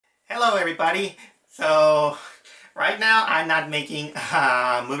Hello everybody. So right now I'm not making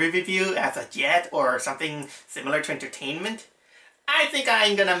a movie review as of yet or something similar to entertainment. I think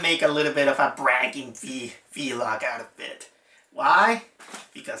I'm gonna make a little bit of a bragging vlog out of it. Why?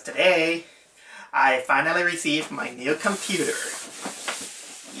 Because today I finally received my new computer.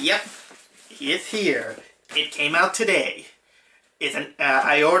 Yep, it's here. It came out today.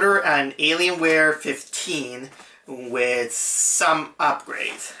 I ordered an Alienware 15 with some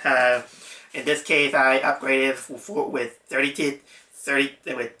upgrades. In this case, I upgraded with 32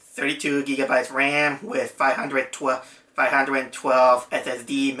 gigabytes RAM with 512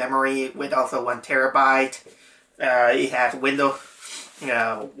 SSD memory with also 1 terabyte. It has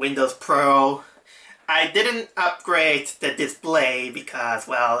Windows Pro. I didn't upgrade the display because,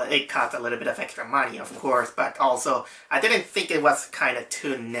 well, it cost a little bit of extra money, of course, but also I didn't think it was kind of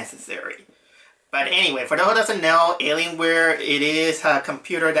too necessary. But anyway, for those who doesn't know, Alienware, it is a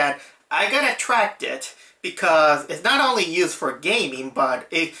computer that I got attracted because it's not only used for gaming, but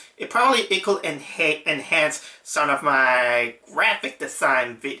it could enhance some of my graphic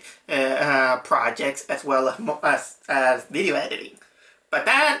design projects as well as video editing. But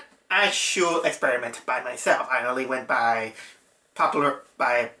that I should experiment by myself. I only went by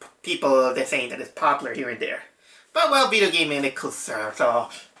people they're saying that it's popular here and there. But well, video gaming it could serve, so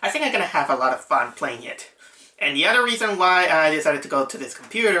I think I'm gonna have a lot of fun playing it. And the other reason why I decided to go to this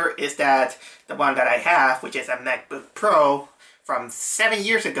computer is that the one that I have, which is a MacBook Pro from 7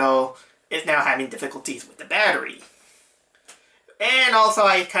 years ago, is now having difficulties with the battery. And also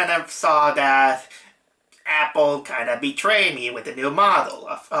I kind of saw that Apple kind of betrayed me with the new model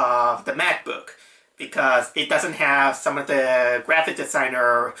of the MacBook because it doesn't have some of the graphic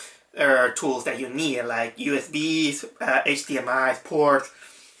designer tools that you need, like USBs, HDMI ports,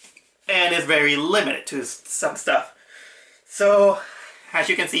 and it's very limited to some stuff. So, as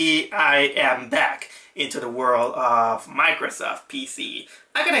you can see, I am back into the world of Microsoft PC.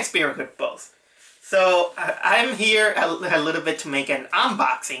 I can experience with both. So, I'm here a little bit to make an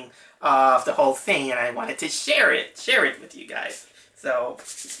unboxing of the whole thing, and I wanted to share it with you guys. So,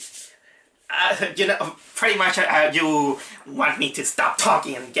 you know, pretty much you want me to stop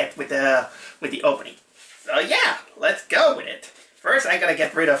talking and get with the opening. So yeah, let's go with it. First, I gotta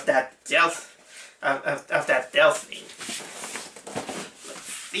get rid of that Dell thing. Let's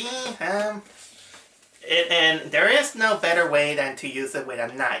see, and there is no better way than to use it with a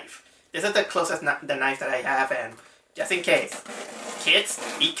knife. This is the closest the knife that I have, and just in case, kids,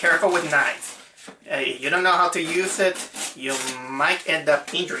 be careful with knives. If you don't know how to use it, you might end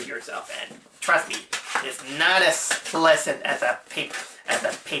up injuring yourself, and trust me, it's not as pleasant as a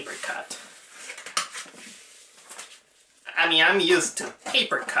paper cut. I mean, I'm used to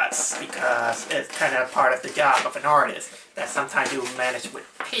paper cuts because it's kind of part of the job of an artist, that sometimes you manage with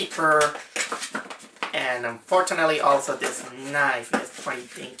paper. And unfortunately, also this knife is pretty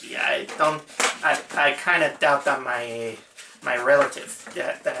dinky. I kind of doubt that my relatives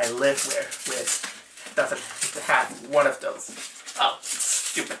that I live with doesn't have one of those. Oh,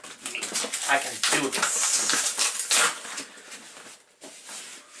 stupid me. I can do this.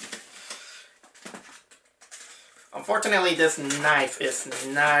 Unfortunately, this knife is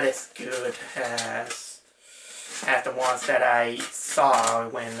not as good as the ones that I saw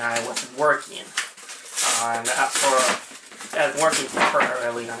when I was working working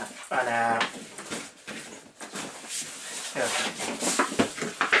temporarily on a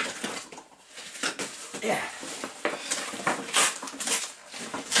yeah.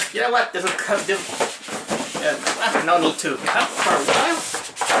 You know what? This will cut. No need to cut for a while.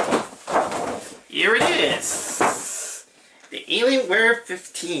 Here it is. The Alienware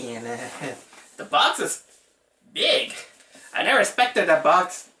 15. The box is big. I never expected a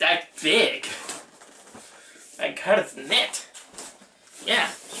box that big. My God, it's knit.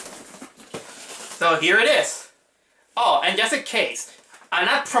 Yeah. So here it is. Oh, and just in case, I'm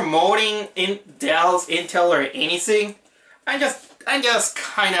not promoting Dell's Intel or anything. I just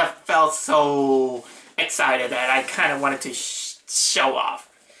kind of felt so excited that I kind of wanted to show off.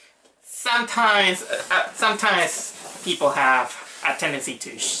 Sometimes people have a tendency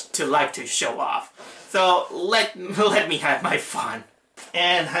to like to show off. So let me have my fun.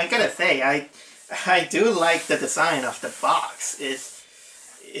 And I gotta say, I do like the design of the box.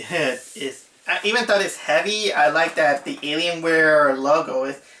 Even though it's heavy, I like that the Alienware logo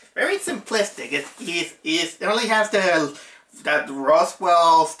is very simplistic. It only has that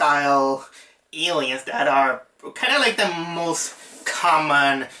Roswell style aliens that are kind of like the most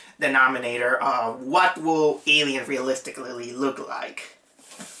common denominator of what will aliens realistically look like.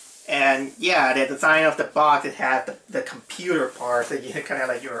 And yeah, the design of the box, it has the computer part, so you kind of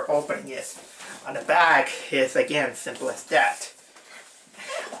like you're opening it. On the back is again simple as that.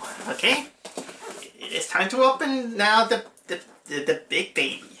 Okay, it's time to open now the big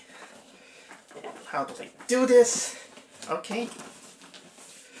baby. How do I do this? Okay.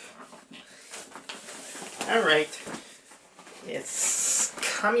 All right. It's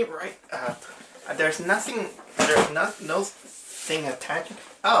coming right up. There's nothing. There's no thing attached.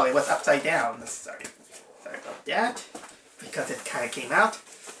 Oh, it was upside down. Sorry about that. Because it kind of came out.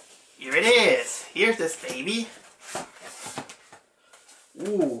 Here it is. Here's this baby.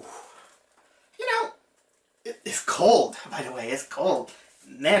 Ooh. You know, it's cold. By the way, it's cold.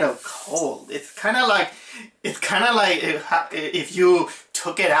 Metal cold. It's kind of like if you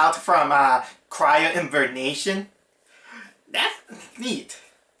took it out from cryo invernation. That's neat.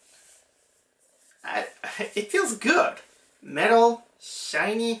 It feels good. Metal,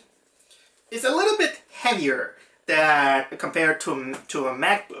 shiny. It's a little bit heavier than compared to a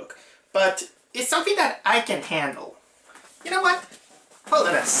MacBook, but it's something that I can handle. You know what? Hold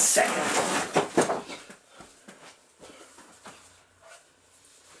on a second.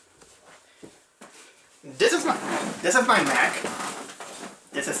 This is my Mac.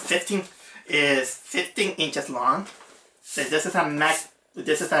 This is 15 inches long. So this is a Mac.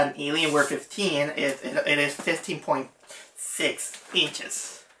 This is an Alienware 15. It is 15.6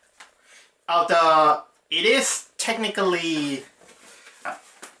 inches. Although it is technically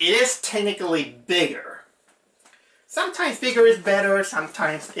bigger. Sometimes bigger is better.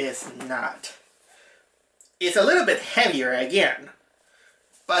 Sometimes it's not. It's a little bit heavier again,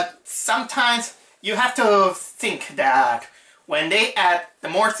 but sometimes you have to think that when they add, the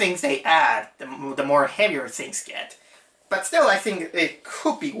more things they add, the more heavier things get. But still, I think it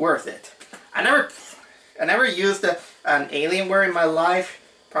could be worth it. I never used an Alienware in my life.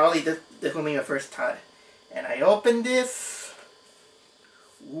 Probably this will be my first time. And I opened this.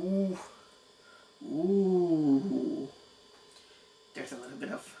 Ooh, ooh. There's a little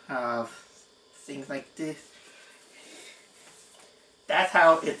bit of things like this. That's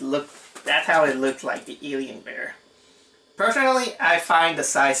how it looks. That's how it looks like the Alienware. Personally, I find the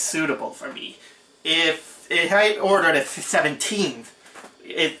size suitable for me. If I ordered a 17th,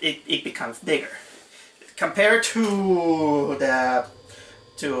 it becomes bigger. Compared to the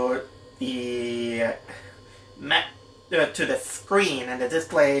screen and the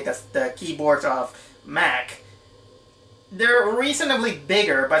display, the keyboards of Mac, they're reasonably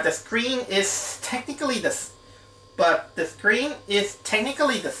bigger, but the screen is technically the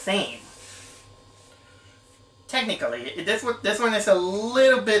same. Technically, this one is a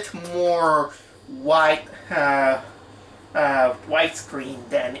little bit more wide screen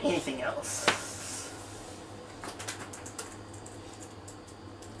than anything else.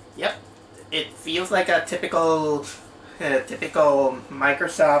 Yep, it feels like a typical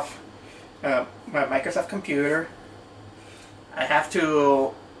Microsoft Microsoft computer. I have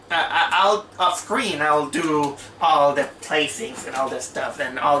to. I'll off screen. I'll do all the placings and all this stuff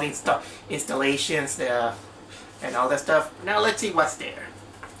and all the installations there and all that stuff. Now let's see what's there.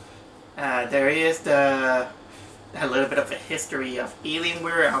 There is a little bit of a history of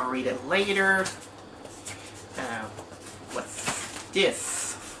Alienware. I'll read it later. What's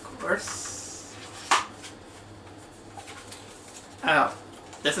this? Of course. Oh,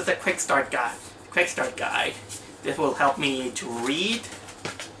 this is a quick start guide. This will help me to read.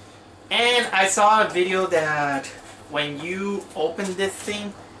 And I saw a video that when you open this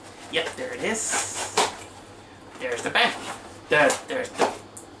thing, yep, there it is. There's the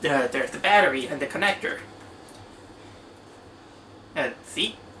there's the battery and the connector. And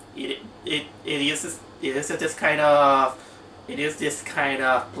see, it uses this kind of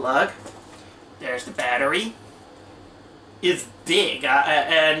plug. There's the battery. It's big,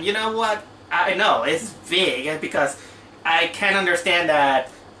 and you know what? I know it's big because I can understand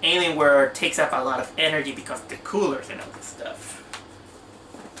that Alienware takes up a lot of energy because of the coolers and all this stuff.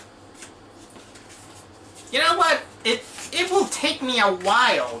 You know what? It will take me a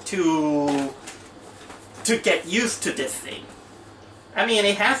while to get used to this thing. I mean,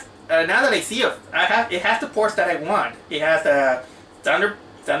 it has now that I see it, it has the ports that I want. It has a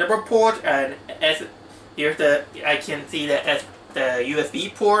Thunderbolt port, and I can see the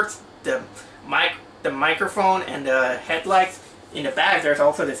USB ports, the microphone, and the headlights. In the back, there's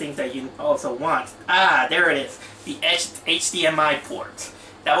also the things that you also want. Ah, there it is, the HDMI port.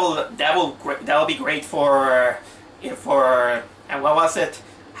 That will be great for and what was it?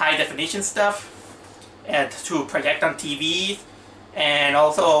 High definition stuff, and to project on TVs, and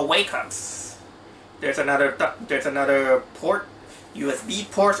also wake-ups. There's another port USB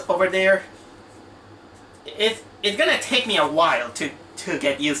ports over there. It's gonna take me a while to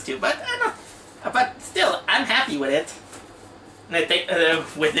get used to, but but still, I'm happy with it. And I think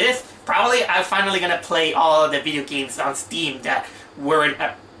with this, probably I'm finally gonna play all of the video games on Steam that weren't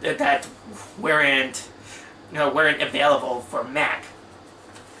available for Mac.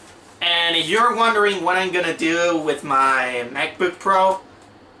 And if you're wondering what I'm gonna do with my MacBook Pro,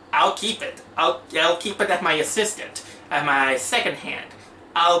 I'll keep it. I'll keep it as my assistant, as my second hand.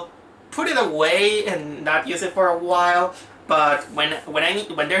 I'll put it away and not use it for a while, but when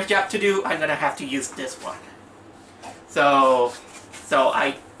there's job to do, I'm gonna have to use this one. So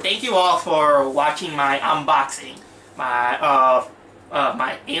I thank you all for watching my unboxing, my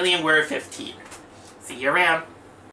Alienware 15. See you around.